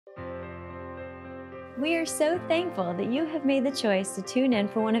We are so thankful that you have made the choice to tune in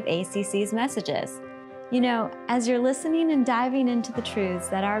for one of ACC's messages. You know, as you're listening and diving into the truths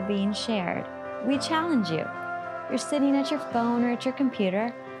that are being shared, we challenge you. You're sitting at your phone or at your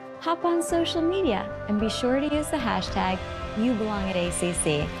computer, hop on social media and be sure to use the hashtag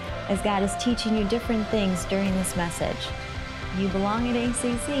YouBelongAtACC as God is teaching you different things during this message. You belong at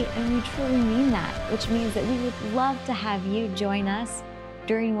ACC, and we truly mean that, which means that we would love to have you join us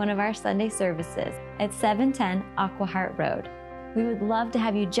during one of our Sunday services at 710 Aquahart Road. We would love to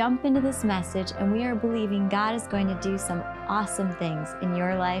have you jump into this message, and we are believing God is going to do some awesome things in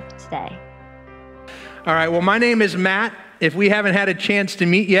your life today. All right, well, my name is Matt. If we haven't had a chance to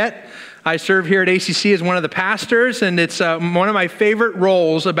meet yet, I serve here at ACC as one of the pastors, and it's one of my favorite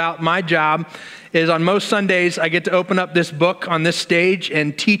roles about my job is on most Sundays, I get to open up this book on this stage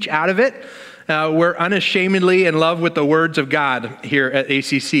and teach out of it. We're unashamedly in love with the words of God here at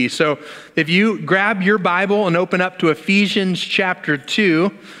ACC. So if you grab your Bible and open up to Ephesians chapter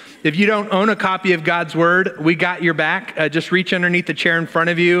 2, if you don't own a copy of God's Word, we got your back. Just reach underneath the chair in front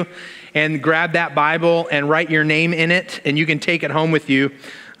of you and grab that Bible and write your name in it, and you can take it home with you.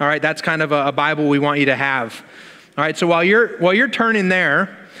 All right, that's kind of a Bible we want you to have. All right, so while you're turning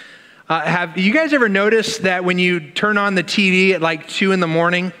there, have you guys ever noticed that when you turn on the TV at like 2 in the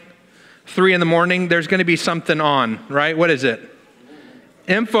morning, 3 in the morning, there's going to be something on, right? What is it?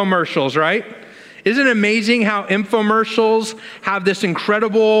 Infomercials, right? Isn't it amazing how infomercials have this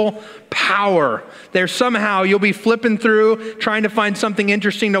incredible power? There's somehow you'll be flipping through, trying to find something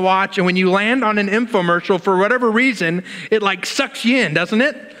interesting to watch, and when you land on an infomercial, for whatever reason, it like sucks you in, doesn't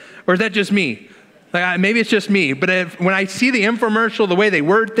it? Or is that just me? Maybe it's just me, but when I see the infomercial, the way they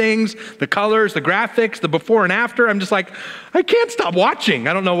word things, the colors, the graphics, the before and after, I'm just like, I can't stop watching.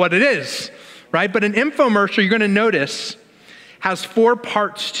 I don't know what it is, right? But an infomercial, you're going to notice, has 4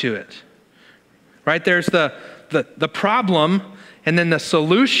 parts to it, right? There's the problem, and then the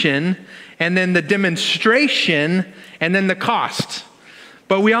solution, and then the demonstration, and then the cost.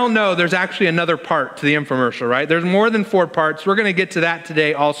 But we all know there's actually another part to the infomercial, right? There's more than 4 parts. We're going to get to that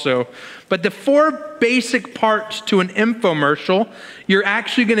today also. But the 4 basic parts to an infomercial, you're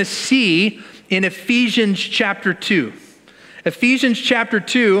actually going to see in Ephesians chapter 2. Ephesians chapter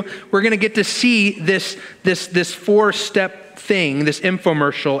 2, we're going to get to see this 4-step thing, this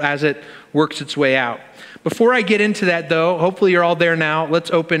infomercial, as it works its way out. Before I get into that, though, hopefully you're all there now. Let's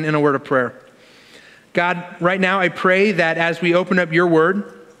open in a word of prayer. God, right now I pray that as we open up your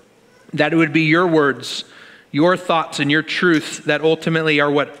word, that it would be your words, your thoughts, and your truth that ultimately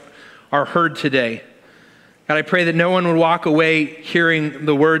are what are heard today. God, I pray that no one would walk away hearing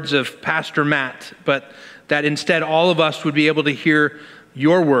the words of Pastor Matt, but that instead all of us would be able to hear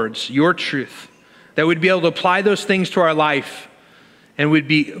your words, your truth, that we'd be able to apply those things to our life and we'd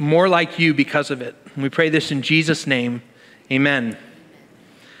be more like you because of it. And we pray this in Jesus' name, amen.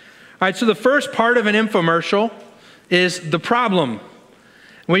 All right, so the first part of an infomercial is the problem.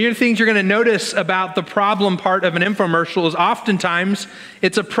 One of the things you're going to notice about the problem part of an infomercial is oftentimes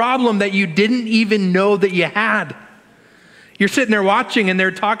it's a problem that you didn't even know that you had. You're sitting there watching and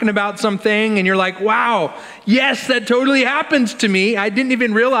they're talking about something and you're like, wow, yes, that totally happens to me. I didn't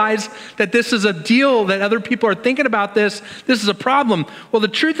even realize that this is a deal, that other people are thinking about this. This is a problem. Well, the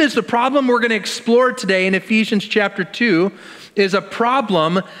truth is the problem we're going to explore today in Ephesians chapter 2 is a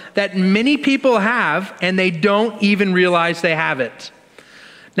problem that many people have and they don't even realize they have it.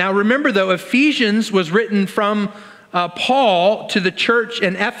 Now remember though, Ephesians was written from Paul to the church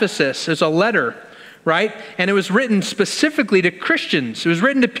in Ephesus as a letter, right? And it was written specifically to Christians. It was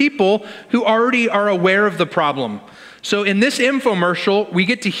written to people who already are aware of the problem. So in this infomercial, we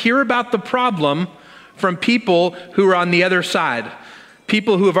get to hear about the problem from people who are on the other side,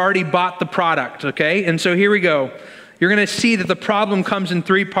 people who have already bought the product, okay? And so here we go. You're going to see that the problem comes in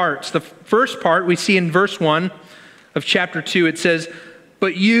 3 parts. The first part we see in verse 1 of chapter 2. It says,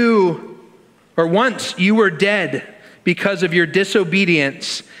 but once you were dead because of your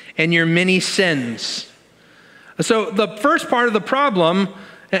disobedience and your many sins. So the first part of the problem,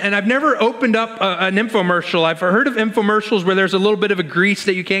 and I've never opened up an infomercial. I've heard of infomercials where there's a little bit of a grease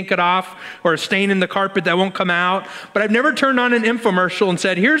that you can't get off or a stain in the carpet that won't come out. But I've never turned on an infomercial and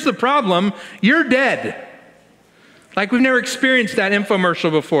said, here's the problem, you're dead. Like we've never experienced that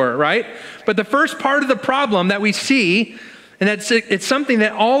infomercial before, right? But the first part of the problem that we see, and it's something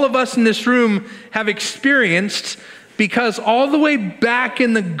that all of us in this room have experienced, because all the way back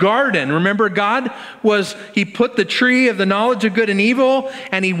in the garden, remember he put the tree of the knowledge of good and evil,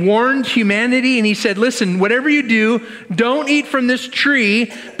 and he warned humanity, and he said, listen, whatever you do, don't eat from this tree,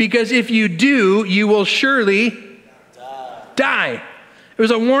 because if you do, you will surely die. There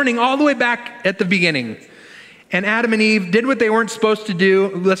was a warning all the way back at the beginning. And Adam and Eve did what they weren't supposed to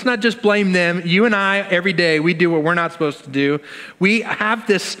do. Let's not just blame them. You and I, every day, we do what we're not supposed to do. We have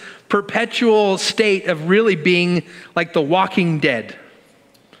this perpetual state of really being like the walking dead.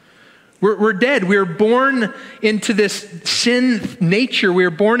 We're dead. We're born into this sin nature. We're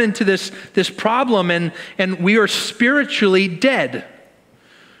born into this problem, and we are spiritually dead.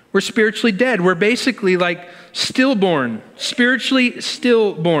 We're spiritually dead. We're basically like stillborn, spiritually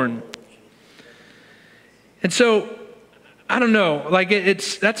stillborn. And so, I don't know, like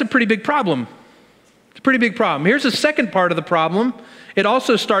that's a pretty big problem. It's a pretty big problem. Here's the second part of the problem. It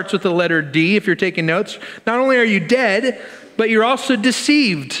also starts with the letter D, if you're taking notes. Not only are you dead, but you're also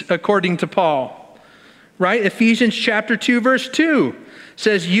deceived, according to Paul. Right? Ephesians chapter 2, verse 2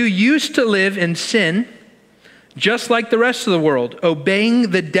 says, you used to live in sin, just like the rest of the world,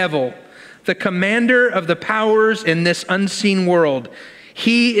 obeying the devil, the commander of the powers in this unseen world.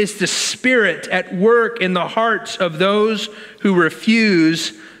 He is the spirit at work in the hearts of those who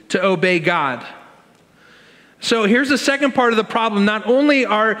refuse to obey God. So here's the second part of the problem. Not only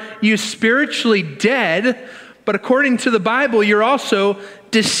are you spiritually dead, but according to the Bible, you're also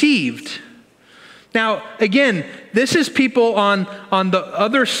deceived. Now, again, this is people on the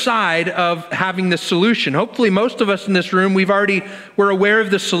other side of having the solution. Hopefully, most of us in this room, we're aware of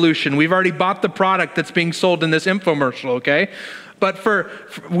the solution. We've already bought the product that's being sold in this infomercial, okay? But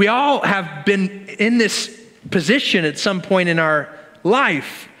we all have been in this position at some point in our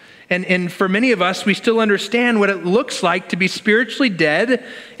life. And for many of us, we still understand what it looks like to be spiritually dead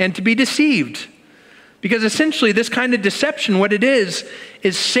and to be deceived. Because essentially, this kind of deception, what it is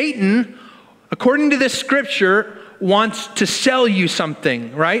Satan, according to this scripture, wants to sell you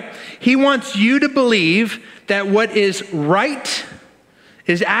something, right? He wants you to believe that what is right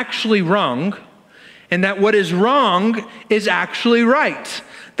is actually wrong, and that what is wrong is actually right.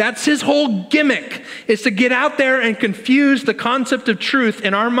 That's his whole gimmick, is to get out there and confuse the concept of truth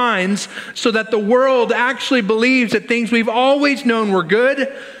in our minds so that the world actually believes that things we've always known were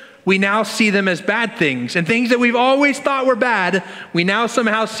good, we now see them as bad things. And things that we've always thought were bad, we now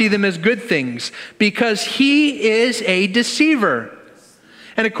somehow see them as good things. Because he is a deceiver.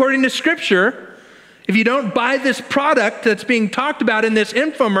 And according to Scripture, if you don't buy this product that's being talked about in this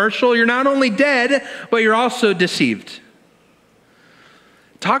infomercial, you're not only dead, but you're also deceived.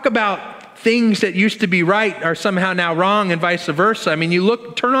 Talk about things that used to be right are somehow now wrong and vice versa. I mean,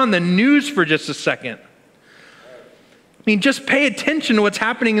 turn on the news for just a second. I mean, just pay attention to what's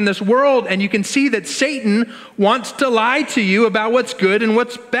happening in this world, and you can see that Satan wants to lie to you about what's good and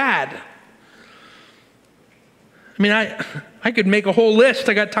what's bad. I mean, I could make a whole list.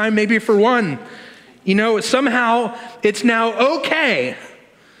 I got time maybe for one. You know, somehow it's now okay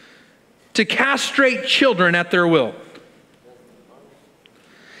to castrate children at their will.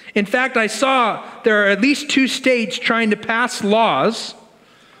 In fact, I saw there are at least 2 states trying to pass laws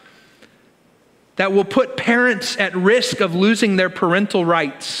that will put parents at risk of losing their parental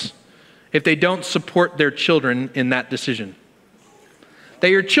rights if they don't support their children in that decision. That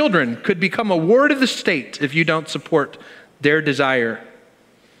your children could become a ward of the state if you don't support their desire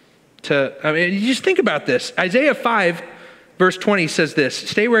to, I mean, you just think about this. Isaiah 5, verse 20 says this.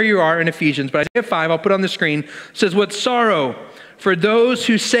 Stay where you are in Ephesians, but Isaiah 5, I'll put on the screen, says, what sorrow for those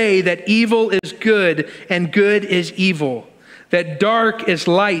who say that evil is good and good is evil, that dark is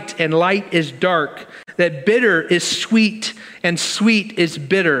light and light is dark, that bitter is sweet and sweet is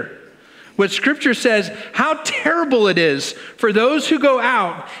bitter. What Scripture says, how terrible it is for those who go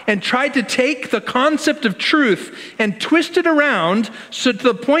out and try to take the concept of truth and twist it around so to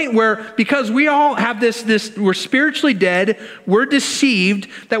the point where, because we all have this, we're spiritually dead, we're deceived,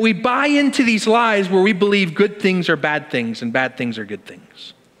 that we buy into these lies where we believe good things are bad things and bad things are good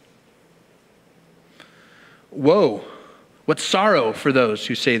things. Whoa, what sorrow for those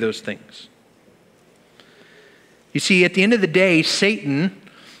who say those things. You see, at the end of the day, Satan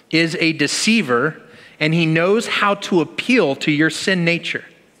is a deceiver, and he knows how to appeal to your sin nature.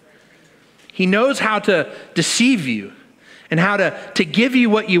 He knows how to deceive you and how to give you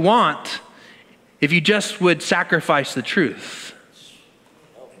what you want if you just would sacrifice the truth.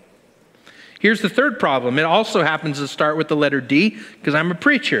 Here's the third problem. It also happens to start with the letter D, because I'm a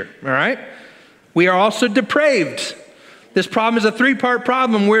preacher, all right? We are also depraved. This problem is a 3-part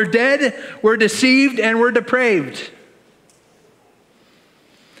problem. We're dead, we're deceived, and we're depraved.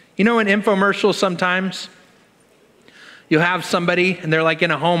 You know, in infomercials sometimes, you'll have somebody and they're like in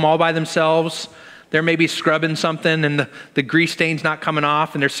a home all by themselves. They're maybe scrubbing something and the grease stain's not coming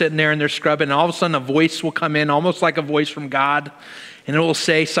off, and they're sitting there and they're scrubbing, and all of a sudden a voice will come in, almost like a voice from God, and it will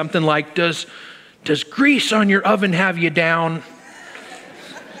say something like, does grease on your oven have you down?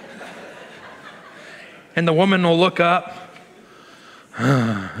 And the woman will look up.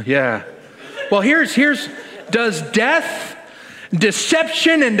 Yeah. Well, here's, does death,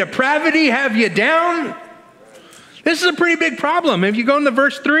 deception, and depravity have you down? This is a pretty big problem. If you go into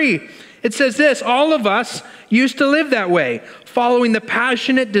verse 3, it says this: all of us used to live that way, following the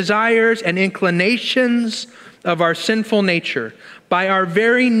passionate desires and inclinations of our sinful nature. By our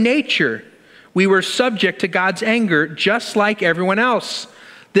very nature, we were subject to God's anger just like everyone else.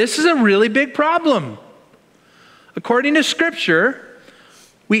 This is a really big problem. According to Scripture,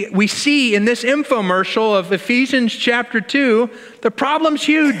 we see in this infomercial of Ephesians chapter 2, the problem's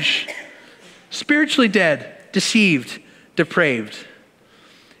huge. Spiritually dead, deceived, depraved.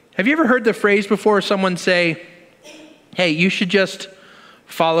 Have you ever heard the phrase before, someone say, hey, you should just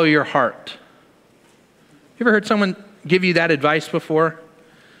follow your heart? You ever heard someone give you that advice before?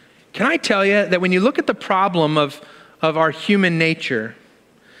 Can I tell you that when you look at the problem of our human nature,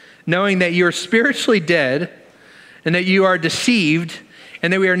 knowing that you're spiritually dead and that you are deceived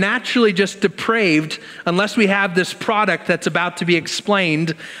and that we are naturally just depraved unless we have this product that's about to be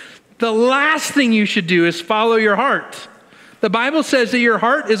explained, the last thing you should do is follow your heart. The Bible says that your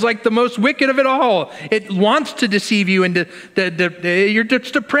heart is like the most wicked of it all. It wants to deceive you and you're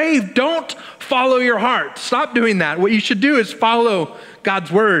just depraved. Don't follow your heart. Stop doing that. What you should do is follow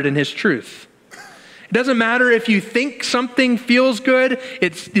God's word and his truth. It doesn't matter if you think something feels good,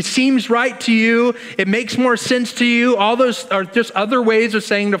 it seems right to you, it makes more sense to you. All those are just other ways of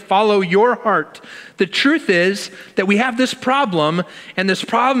saying to follow your heart. The truth is that we have this problem, and this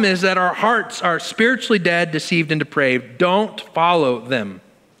problem is that our hearts are spiritually dead, deceived, and depraved. Don't follow them.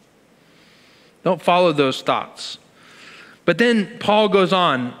 Don't follow those thoughts. But then Paul goes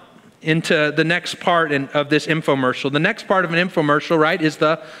on into the next part of this infomercial. The next part of an infomercial, right, is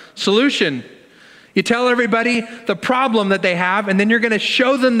the solution. You tell everybody the problem that they have, and then you're going to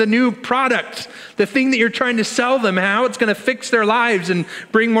show them the new product, the thing that you're trying to sell them, how it's going to fix their lives and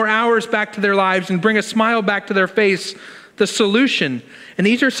bring more hours back to their lives and bring a smile back to their face, the solution. And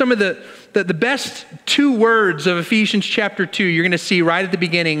these are some of the best 2 words of Ephesians chapter 2 you're going to see right at the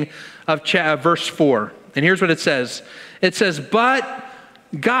beginning of verse 4. And here's what it says. It says, but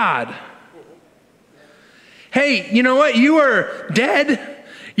God. Hey, you know what? You are dead.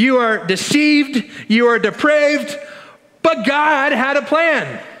 You are deceived, you are depraved, but God had a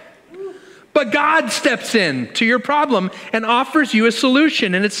plan. But God steps in to your problem and offers you a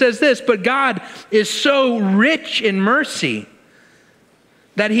solution. And it says this, but God is so rich in mercy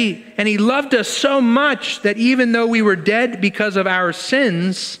that He loved us so much that even though we were dead because of our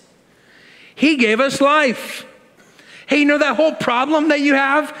sins, He gave us life. Hey, you know that whole problem that you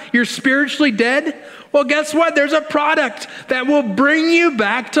have? You're spiritually dead? Well, guess what? There's a product that will bring you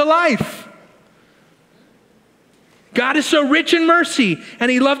back to life. God is so rich in mercy,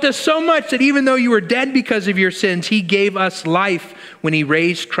 and He loved us so much that even though you were dead because of your sins, He gave us life when He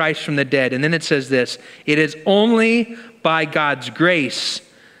raised Christ from the dead. And then it says this, it is only by God's grace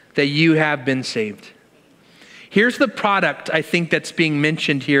that you have been saved. Here's the product I think that's being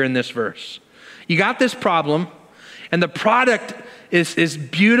mentioned here in this verse. You got this problem, and the product is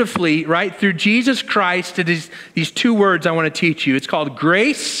beautifully, right, through Jesus Christ, it is these 2 words I want to teach you. It's called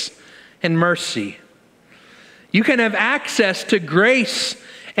grace and mercy. You can have access to grace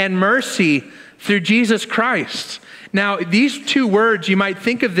and mercy through Jesus Christ. Now, these 2 words, you might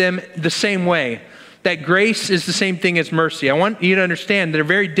think of them the same way, that grace is the same thing as mercy. I want you to understand they're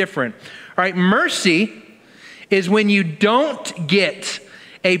very different. All right, mercy is when you don't get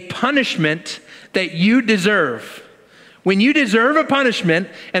a punishment that you deserve. When you deserve a punishment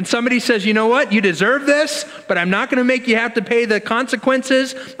and somebody says, you know what, you deserve this, but I'm not going to make you have to pay the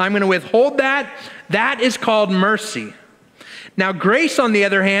consequences. I'm going to withhold that. That is called mercy. Now, grace, on the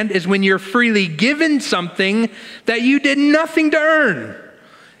other hand, is when you're freely given something that you did nothing to earn.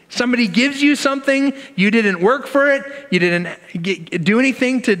 Somebody gives you something, you didn't work for it, you didn't do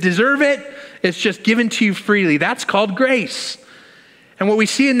anything to deserve it. It's just given to you freely. That's called grace. And what we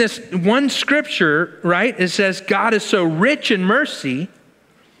see in this one scripture, right, it says God is so rich in mercy,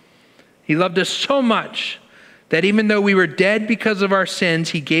 He loved us so much that even though we were dead because of our sins,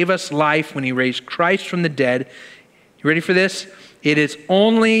 He gave us life when He raised Christ from the dead. You ready for this? It is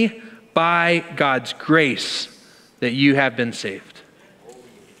only by God's grace that you have been saved.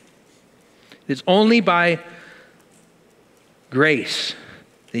 It's only by grace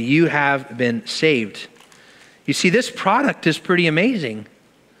that you have been saved. You see, this product is pretty amazing.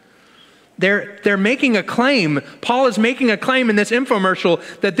 They're making a claim. Paul is making a claim in this infomercial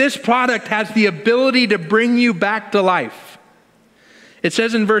that this product has the ability to bring you back to life. It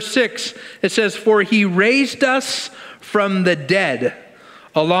says in verse 6, it says, for He raised us from the dead.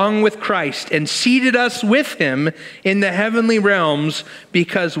 along with Christ and seated us with him in the heavenly realms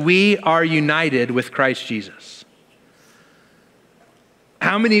because we are united with Christ Jesus.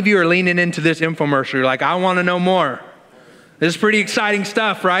 How many of you are leaning into this infomercial? You're like, I want to know more. This is pretty exciting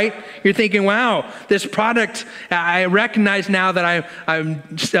stuff, right? You're thinking, wow, this product, I recognize now that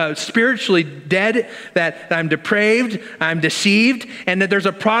I'm spiritually dead, that I'm depraved, I'm deceived, and that there's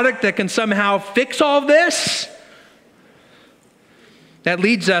a product that can somehow fix all this. That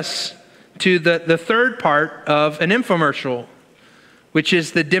leads us to the third part of an infomercial, which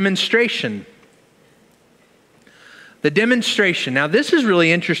is the demonstration. The demonstration. Now, this is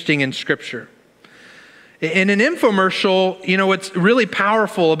really interesting in Scripture. In an infomercial, you know, what's really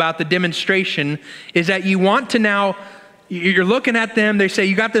powerful about the demonstration is that you want to now, you're looking at them, they say,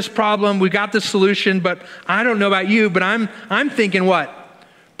 you got this problem, we got this solution, but I don't know about you, but I'm thinking what?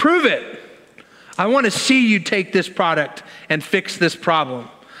 Prove it. I want to see you take this product and fix this problem.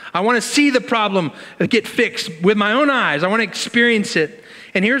 I want to see the problem get fixed with my own eyes. I want to experience it.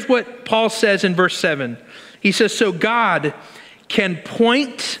 And here's what Paul says in verse 7. He says, so God can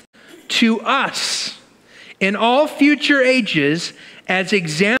point to us in all future ages as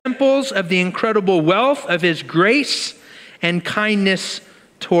examples of the incredible wealth of his grace and kindness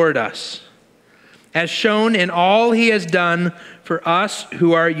toward us, as shown in all he has done for us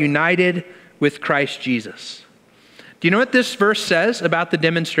who are united with Christ Jesus. Do you know what this verse says about the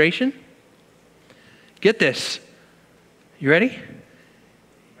demonstration? Get this. You ready?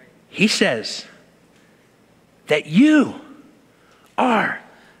 He says that you are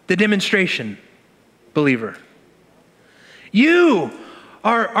the demonstration, believer. You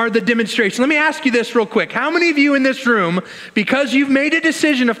are the demonstration. Let me ask you this real quick. How many of you in this room, because you've made a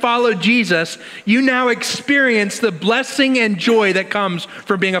decision to follow Jesus, you now experience the blessing and joy that comes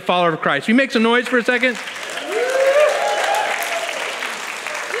from being a follower of Christ? Will you make some noise for a second?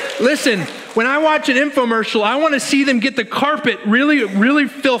 Listen, when I watch an infomercial, I want to see them get the carpet really, really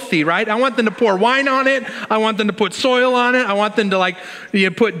filthy, right? I want them to pour wine on it. I want them to put soil on it. I want them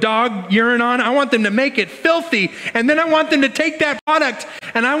to put dog urine on it. I want them to make it filthy. And then I want them to take that product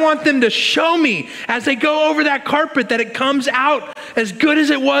and I want them to show me as they go over that carpet that it comes out as good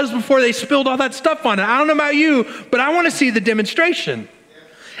as it was before they spilled all that stuff on it. I don't know about you, but I want to see the demonstration.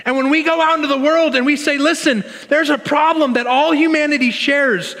 And when we go out into the world and we say, listen, there's a problem that all humanity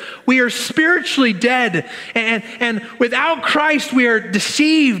shares. We are spiritually dead. And without Christ, we are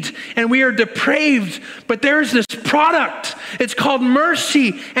deceived and we are depraved. But there's this product. It's called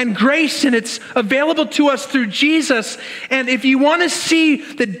mercy and grace, and it's available to us through Jesus. And if you want to see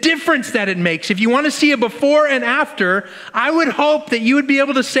the difference that it makes, if you want to see a before and after, I would hope that you would be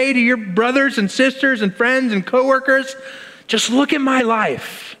able to say to your brothers and sisters and friends and coworkers, just look at my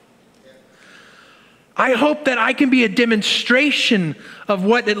life. I hope that I can be a demonstration of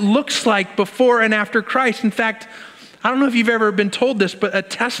what it looks like before and after Christ. In fact, I don't know if you've ever been told this, but a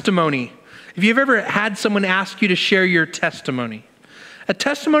testimony. If you've ever had someone ask you to share your testimony, a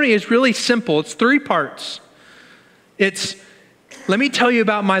testimony is really simple. It's 3 parts. It's, let me tell you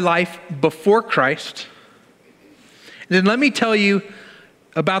about my life before Christ. And then let me tell you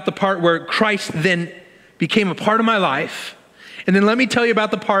about the part where Christ then became a part of my life. And then let me tell you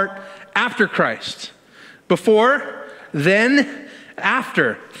about the part after Christ. Before, then,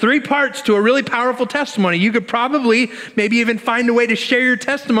 after. 3 parts to a really powerful testimony. You could probably maybe even find a way to share your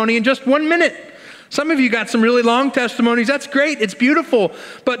testimony in just 1 minute. Some of you got some really long testimonies. That's great. It's beautiful.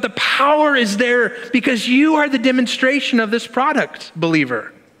 But the power is there because you are the demonstration of this product,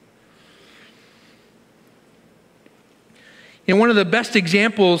 believer. You know, one of the best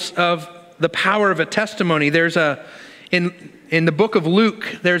examples of the power of a testimony, in the book of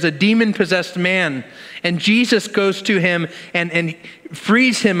Luke, there's a demon-possessed man, and Jesus goes to him and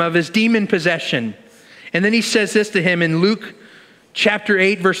frees him of his demon possession. And then he says this to him in Luke chapter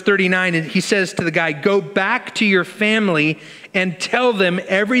 8, verse 39, and he says to the guy, go back to your family and tell them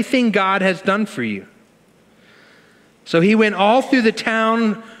everything God has done for you. So he went all through the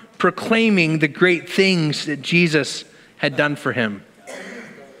town proclaiming the great things that Jesus had done for him.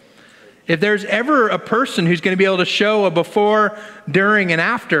 If there's ever a person who's going to be able to show a before, during, and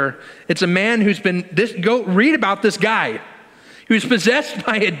after, it's a man who's been, go read about this guy who was possessed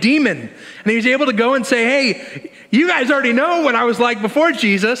by a demon. And he was able to go and say, hey, you guys already know what I was like before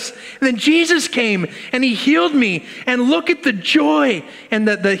Jesus. And then Jesus came and he healed me. And look at the joy and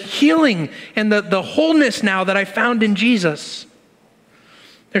the healing and the wholeness now that I found in Jesus.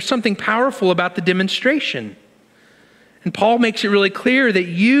 There's something powerful about the demonstration. And Paul makes it really clear that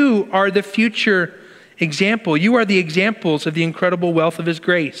you are the future example. You are the examples of the incredible wealth of his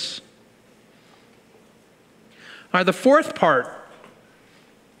grace. All right, the fourth part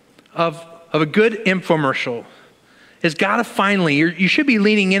of a good infomercial is gotta finally, you should be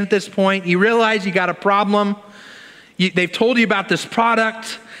leaning in at this point. You realize you got a problem. They've told you about this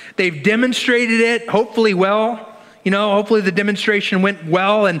product. They've demonstrated it, hopefully well. Hopefully the demonstration went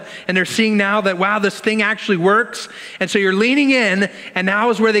well and they're seeing now that, wow, this thing actually works. And so you're leaning in, and now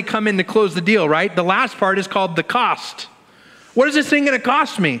is where they come in to close the deal, right? The last part is called the cost. What is this thing gonna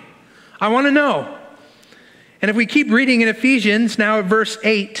cost me? I wanna know. And if we keep reading in Ephesians, now at verse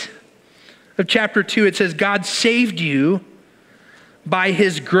 8 of chapter 2, it says, God saved you by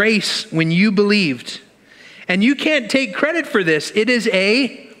his grace when you believed. And you can't take credit for this. It is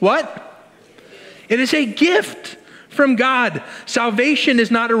a what? It is a gift from God. Salvation is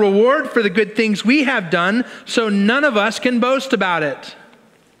not a reward for the good things we have done, so none of us can boast about it.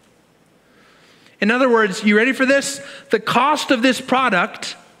 In other words, you ready for this? The cost of this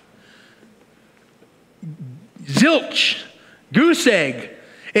product, zilch, goose egg,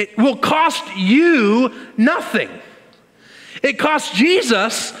 it will cost you nothing. It costs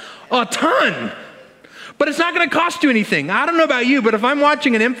Jesus a ton. But it's not going to cost you anything. I don't know about you, but if I'm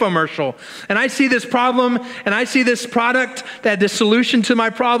watching an infomercial and I see this problem and I see this product, that the solution to my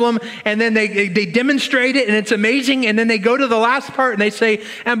problem, and then they demonstrate it and it's amazing, and then they go to the last part and they say,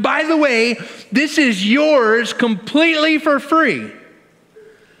 and by the way, this is yours completely for free.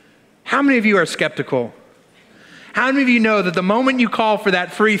 How many of you are skeptical? How many of you know that the moment you call for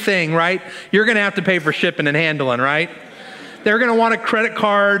that free thing, right, you're going to have to pay for shipping and handling, right? They're going to want a credit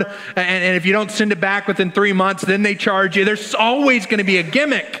card, and if you don't send it back within 3 months, then they charge you. There's always going to be a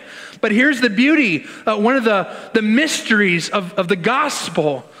gimmick. But here's the beauty. One of the mysteries of the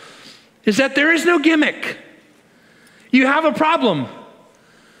gospel is that there is no gimmick. You have a problem.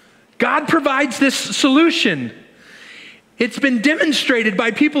 God provides this solution. It's been demonstrated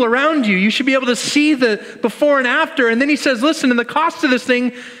by people around you. You should be able to see the before and after. And then he says, listen, and the cost of this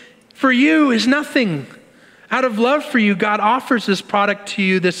thing for you is nothing. Out of love for you, God offers this product to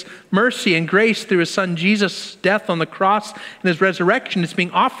you, this mercy and grace through his son Jesus' death on the cross and his resurrection. It's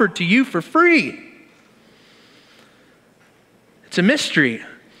being offered to you for free. It's a mystery.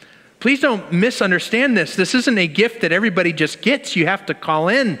 Please don't misunderstand this. This isn't a gift that everybody just gets. You have to call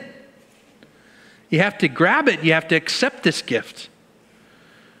in. You have to grab it. You have to accept this gift.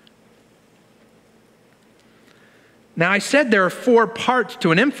 Now, I said there are 4 parts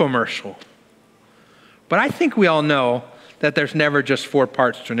to an infomercial. But I think we all know that there's never just 4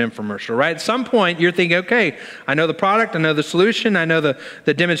 parts to an infomercial, right? At some point, you're thinking, okay, I know the product, I know the solution, I know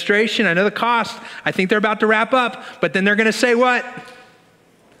the demonstration, I know the cost. I think they're about to wrap up, but then they're going to say what?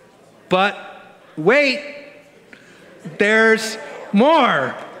 But wait, there's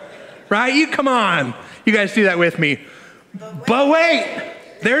more, right? You come on. You guys do that with me. But wait,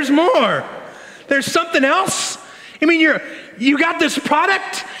 there's more. There's something else. I mean, you got this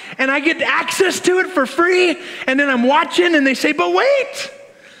product, and I get access to it for free, and then I'm watching, and they say, but wait,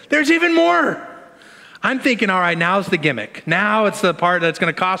 there's even more. I'm thinking, all right, now's the gimmick. Now it's the part that's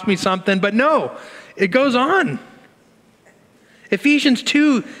going to cost me something, but no, it goes on. Ephesians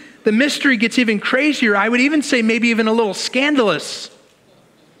 2, the mystery gets even crazier. I would even say maybe even a little scandalous.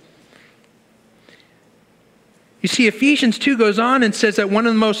 You see, Ephesians 2 goes on and says that one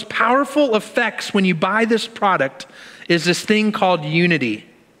of the most powerful effects when you buy this product is this thing called unity.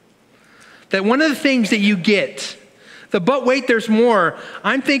 That one of the things that you get, but wait, there's more.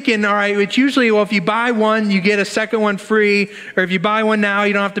 I'm thinking, all right, it's usually, well, if you buy one, you get a second one free, or if you buy one now,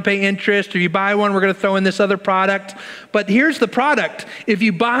 you don't have to pay interest, or you buy one, we're going to throw in this other product. But here's the product. If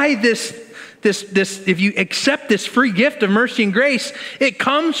you buy this, if you accept this free gift of mercy and grace, it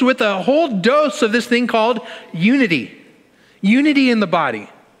comes with a whole dose of this thing called unity. Unity in the body.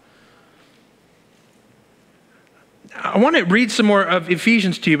 I want to read some more of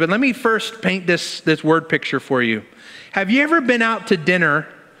Ephesians to you, but let me first paint this word picture for you. Have you ever been out to dinner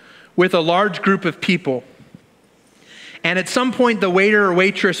with a large group of people, and at some point the waiter or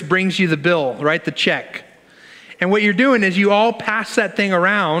waitress brings you the bill, right, the check? And what you're doing is you all pass that thing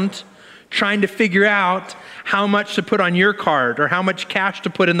around trying to figure out how much to put on your card or how much cash to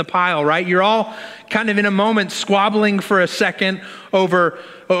put in the pile, right? You're all kind of in a moment squabbling for a second over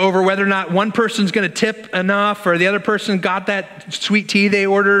whether or not one person's going to tip enough or the other person got that sweet tea they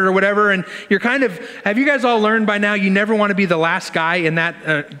ordered or whatever. And you're kind of, have you guys all learned by now, you never want to be the last guy in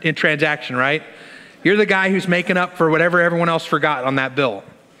that transaction, right? You're the guy who's making up for whatever everyone else forgot on that bill.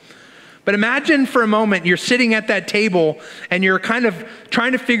 But imagine for a moment you're sitting at that table and you're kind of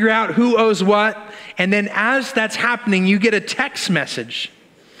trying to figure out who owes what. And then as that's happening, you get a text message.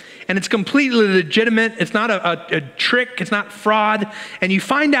 And it's completely legitimate. It's not a trick. It's not fraud. And you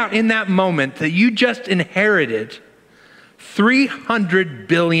find out in that moment that you just inherited $300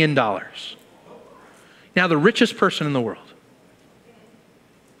 billion. Now the richest person in the world.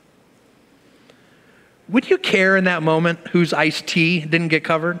 Would you care in that moment whose iced tea didn't get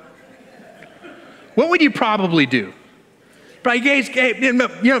covered? What would you probably do? Probably,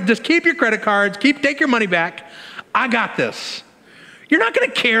 just keep your credit cards, take your money back. I got this. You're not going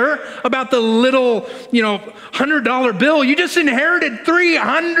to care about the little, $100 bill. You just inherited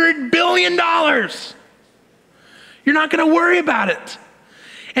 $300 billion. You're not going to worry about it.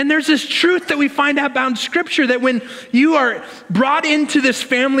 And there's this truth that we find out about in Scripture that when you are brought into this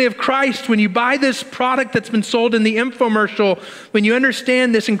family of Christ, when you buy this product that's been sold in the infomercial, when you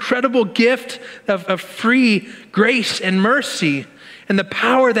understand this incredible gift of free grace and mercy and the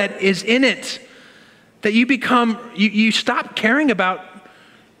power that is in it, that you stop caring about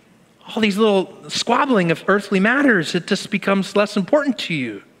all these little squabbling of earthly matters. It just becomes less important to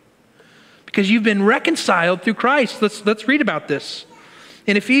you because you've been reconciled through Christ. Let's read about this.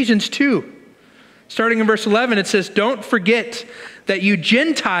 In Ephesians 2, starting in verse 11, it says, "Don't forget that you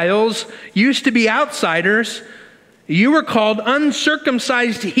Gentiles used to be outsiders. You were called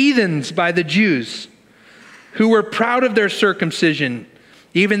uncircumcised heathens by the Jews, who were proud of their circumcision,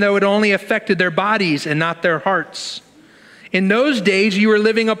 even though it only affected their bodies and not their hearts. In those days, you were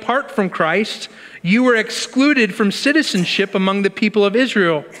living apart from Christ. You were excluded from citizenship among the people of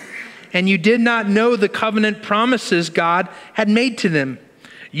Israel, and you did not know the covenant promises God had made to them.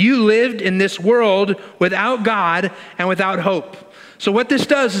 You lived in this world without God and without hope." So what this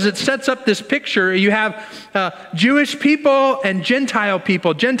does is it sets up this picture. You have Jewish people and Gentile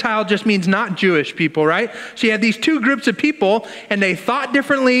people. Gentile just means not Jewish people, right? So you have these two groups of people, and they thought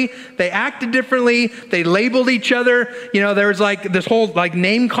differently, they acted differently, they labeled each other. There was like this whole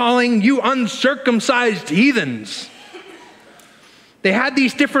name calling, "You uncircumcised heathens." They had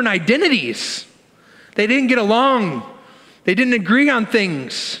these different identities. They didn't get along. They didn't agree on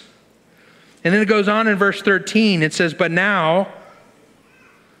things. And then it goes on in verse 13. It says, "But now,"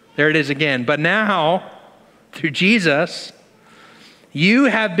 there it is again, "but now, through Jesus, you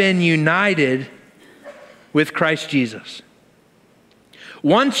have been united with Christ Jesus.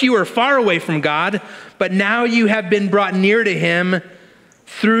 Once you were far away from God, but now you have been brought near to him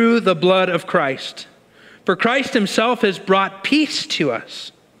through the blood of Christ. For Christ himself has brought peace to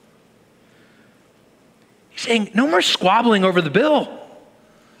us." He's saying, no more squabbling over the bill.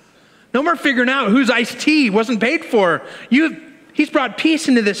 No more figuring out whose iced tea wasn't paid for. He's brought peace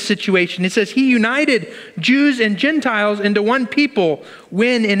into this situation. It says he united Jews and Gentiles into one people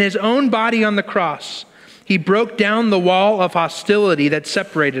when in his own body on the cross, he broke down the wall of hostility that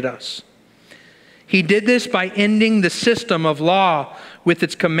separated us. He did this by ending the system of law with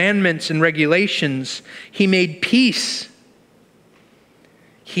its commandments and regulations. He made peace.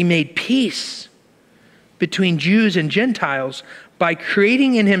 He made peace between Jews and Gentiles by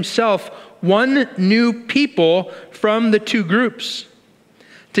creating in himself one new people from the two groups,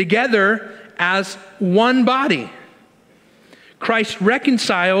 together as one body. Christ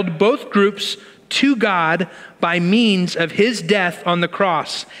reconciled both groups to God by means of his death on the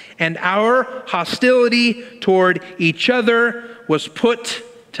cross, and our hostility toward each other was put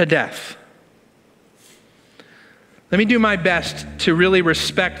to death. Let me do my best to really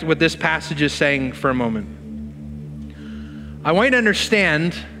respect what this passage is saying for a moment. I want you to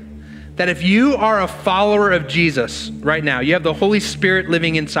understand that if you are a follower of Jesus right now, you have the Holy Spirit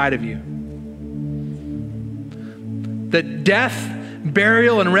living inside of you. The death,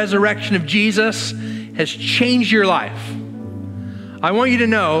 burial, and resurrection of Jesus has changed your life. I want you to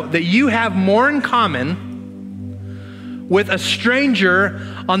know that you have more in common with a stranger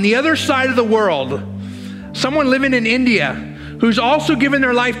on the other side of the world, someone living in India who's also given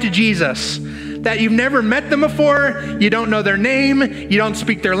their life to Jesus, that you've never met them before, you don't know their name, you don't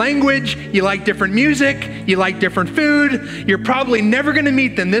speak their language, you like different music, you like different food, you're probably never going to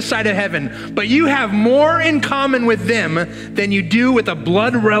meet them this side of heaven, but you have more in common with them than you do with a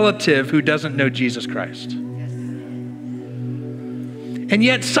blood relative who doesn't know Jesus Christ. And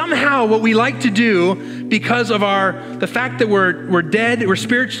yet somehow what we like to do, because of the fact that we're dead, we're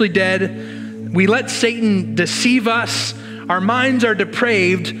spiritually dead, we let Satan deceive us. Our minds are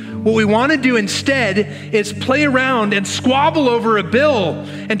depraved. What we want to do instead is play around and squabble over a bill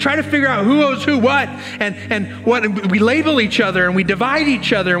and try to figure out who owes who what, and what we label each other and we divide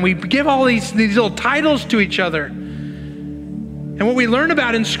each other and we give all these little titles to each other. And what we learn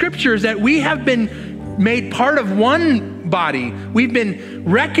about in Scripture is that we have been made part of one body. We've been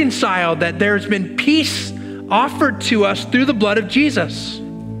reconciled, that there's been peace offered to us through the blood of Jesus.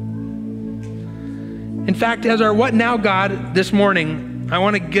 In fact, as our What Now God this morning, I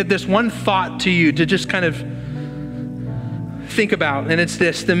want to give this one thought to you to just kind of think about, and it's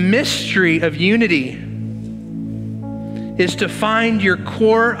this: the mystery of unity is to find your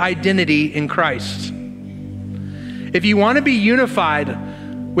core identity in Christ. If you want to be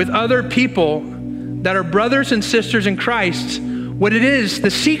unified with other people that are brothers and sisters in Christ, what it is,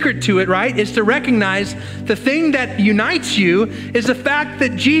 the secret to it, right, is to recognize the thing that unites you is the fact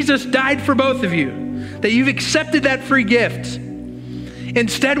that Jesus died for both of you, that you've accepted that free gift.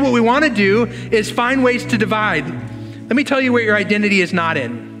 Instead, what we want to do is find ways to divide. Let me tell you what your identity is not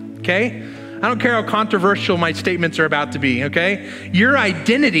in, okay? I don't care how controversial my statements are about to be, okay? Your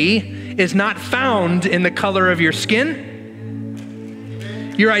identity is not found in the color of your skin.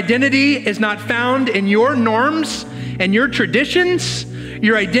 Your identity is not found in your norms and your traditions.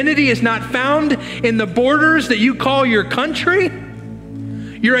 Your identity is not found in the borders that you call your country.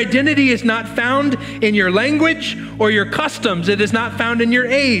 Your identity is not found in your language or your customs. It is not found in your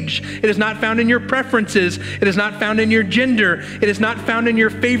age. It is not found in your preferences. It is not found in your gender. It is not found in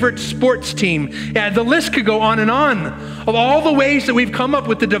your favorite sports team. Yeah, the list could go on and on of all the ways that we've come up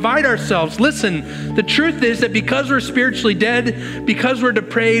with to divide ourselves. Listen, the truth is that because we're spiritually dead, because we're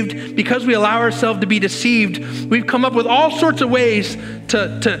depraved, because we allow ourselves to be deceived, we've come up with all sorts of ways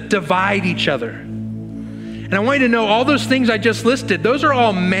to divide each other. And I want you to know all those things I just listed, those are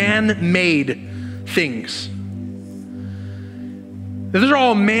all man-made things. Those are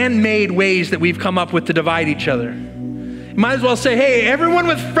all man-made ways that we've come up with to divide each other. You might as well say, hey, everyone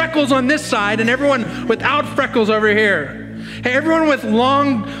with freckles on this side and everyone without freckles over here. Hey, everyone with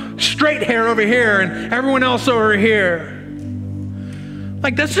long, straight hair over here and everyone else over here.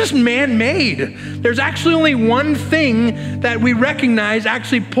 Like, that's just man-made. There's actually only one thing that we recognize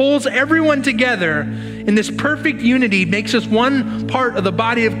actually pulls everyone together in this perfect unity, makes us one part of the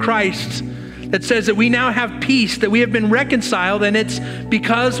body of Christ, that says that we now have peace, that we have been reconciled, and it's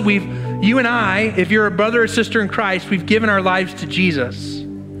because you and I, if you're a brother or sister in Christ, we've given our lives to Jesus.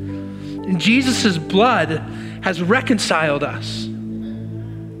 And Jesus' blood has reconciled us.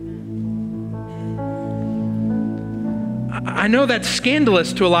 I know that's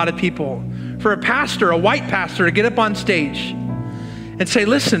scandalous to a lot of people. For a pastor, a white pastor, to get up on stage and say,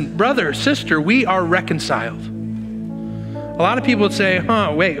 listen, brother, sister, we are reconciled. A lot of people would say,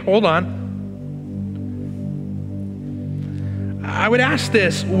 wait, hold on. I would ask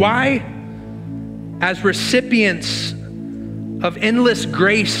this: why, as recipients of endless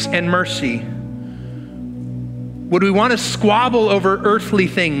grace and mercy, would we want to squabble over earthly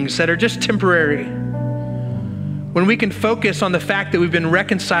things that are just temporary, when we can focus on the fact that we've been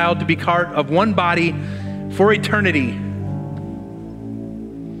reconciled to be part of one body for eternity?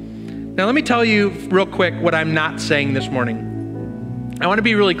 Now, let me tell you real quick what I'm not saying this morning. I want to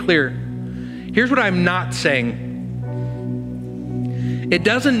be really clear. Here's what I'm not saying. It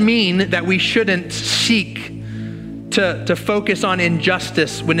doesn't mean that we shouldn't seek to focus on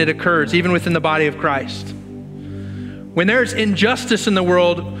injustice when it occurs, even within the body of Christ. When there's injustice in the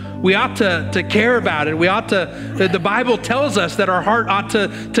world, we ought to care about it. We ought to, the Bible tells us that our heart ought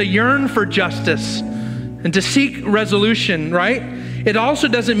to yearn for justice and to seek resolution, right? It also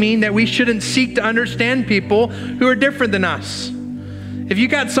doesn't mean that we shouldn't seek to understand people who are different than us. If you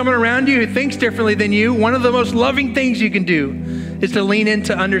got someone around you who thinks differently than you, one of the most loving things you can do is to lean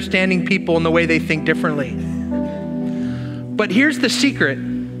into understanding people in the way they think differently. But here's the secret,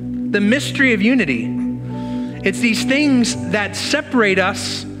 the mystery of unity. It's these things that separate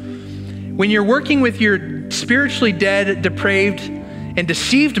us. When you're working with your spiritually dead, depraved, and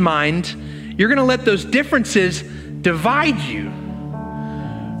deceived mind, you're going to let those differences divide you.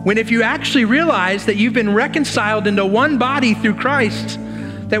 When if you actually realize that you've been reconciled into one body through Christ,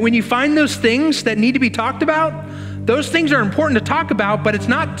 that when you find those things that need to be talked about, those things are important to talk about, but it's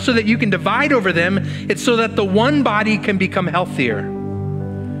not so that you can divide over them. It's so that the one body can become healthier.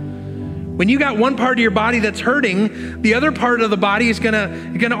 When you got one part of your body that's hurting, the other part of the body is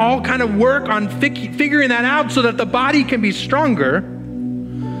gonna all kind of work on figuring that out so that the body can be stronger.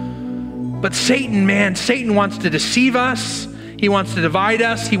 But Satan wants to deceive us. He wants to divide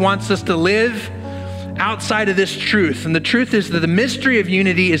us. He wants us to live outside of this truth. And the truth is that the mystery of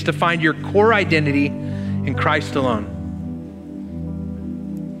unity is to find your core identity in Christ alone.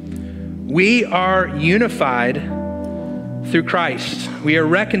 We are unified through Christ. We are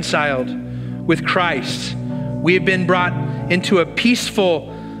reconciled with Christ. We have been brought into a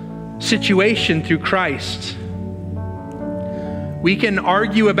peaceful situation through Christ. We can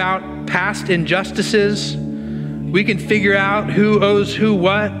argue about past injustices. We can figure out who owes who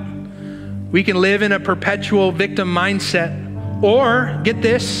what. We can live in a perpetual victim mindset. Or, get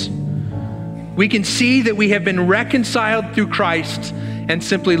this, we can see that we have been reconciled through Christ and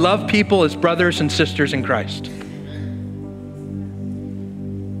simply love people as brothers and sisters in Christ.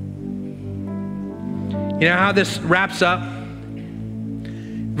 You know how this wraps up?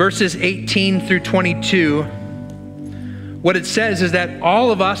 Verses 18 through 22, what it says is that all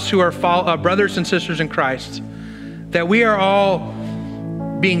of us who are brothers and sisters in Christ, that we are all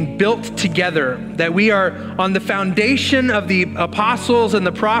being built together, that we are on the foundation of the apostles and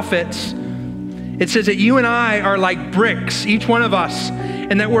the prophets. It says that you and I are like bricks, each one of us,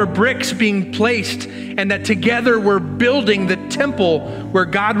 and that we're bricks being placed, and that together we're building the temple where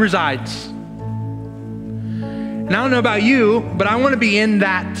God resides. And I don't know about you, but I want to be in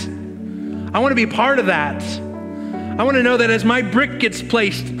that. I want to be part of that. I want to know that as my brick gets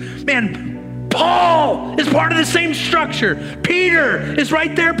placed, man, Paul is part of the same structure. Peter is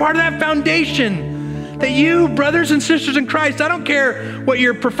right there, part of that foundation. That you, brothers and sisters in Christ, I don't care what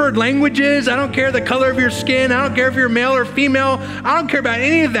your preferred language is. I don't care the color of your skin. I don't care if you're male or female. I don't care about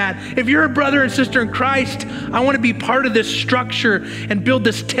any of that. If you're a brother and sister in Christ, I want to be part of this structure and build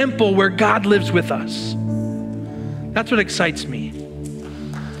this temple where God lives with us. That's what excites me.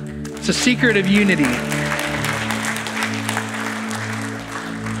 It's a secret of unity.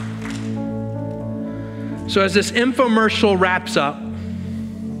 So as this infomercial wraps up,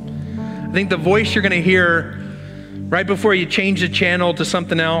 I think the voice you're going to hear right before you change the channel to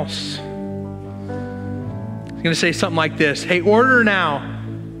something else is going to say something like this: hey, order now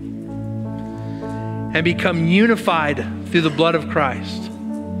and become unified through the blood of Christ.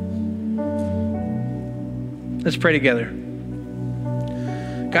 Let's pray together.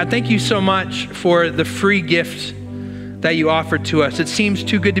 God, thank you so much for the free gift that you offered to us. It seems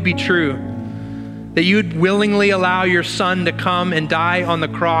too good to be true that you'd willingly allow your son to come and die on the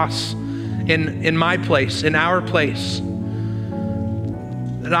cross in my place, in our place.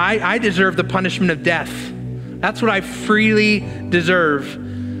 That I deserve the punishment of death. That's what I freely deserve.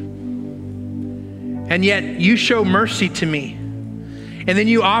 And yet you show mercy to me. And then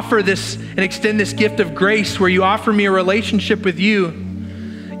you offer this and extend this gift of grace where you offer me a relationship with you.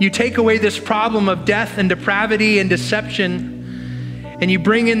 You take away this problem of death and depravity and deception, and you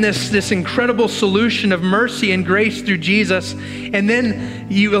bring in this incredible solution of mercy and grace through Jesus. And then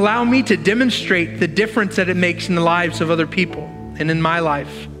you allow me to demonstrate the difference that it makes in the lives of other people and in my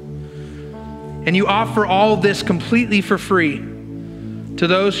life. And you offer all this completely for free to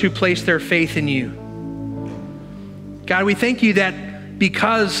those who place their faith in you. God, we thank you that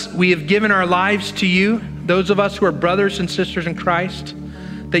because we have given our lives to you, those of us who are brothers and sisters in Christ,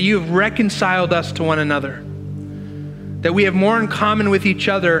 that you have reconciled us to one another. That we have more in common with each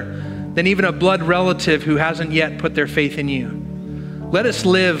other than even a blood relative who hasn't yet put their faith in you. Let us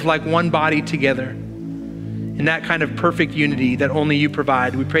live like one body together in that kind of perfect unity that only you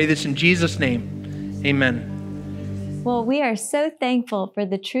provide. We pray this in Jesus' name. Amen. Well, we are so thankful for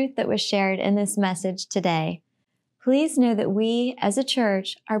the truth that was shared in this message today. Please know that we as a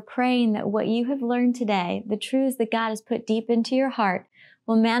church are praying that what you have learned today, the truths that God has put deep into your heart,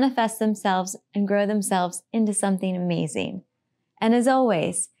 will manifest themselves and grow themselves into something amazing. And as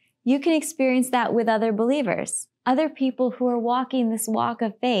always, you can experience that with other believers, other people who are walking this walk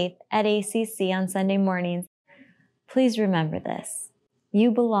of faith at ACC on Sunday mornings. Please remember this: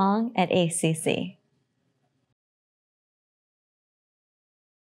 you belong at ACC.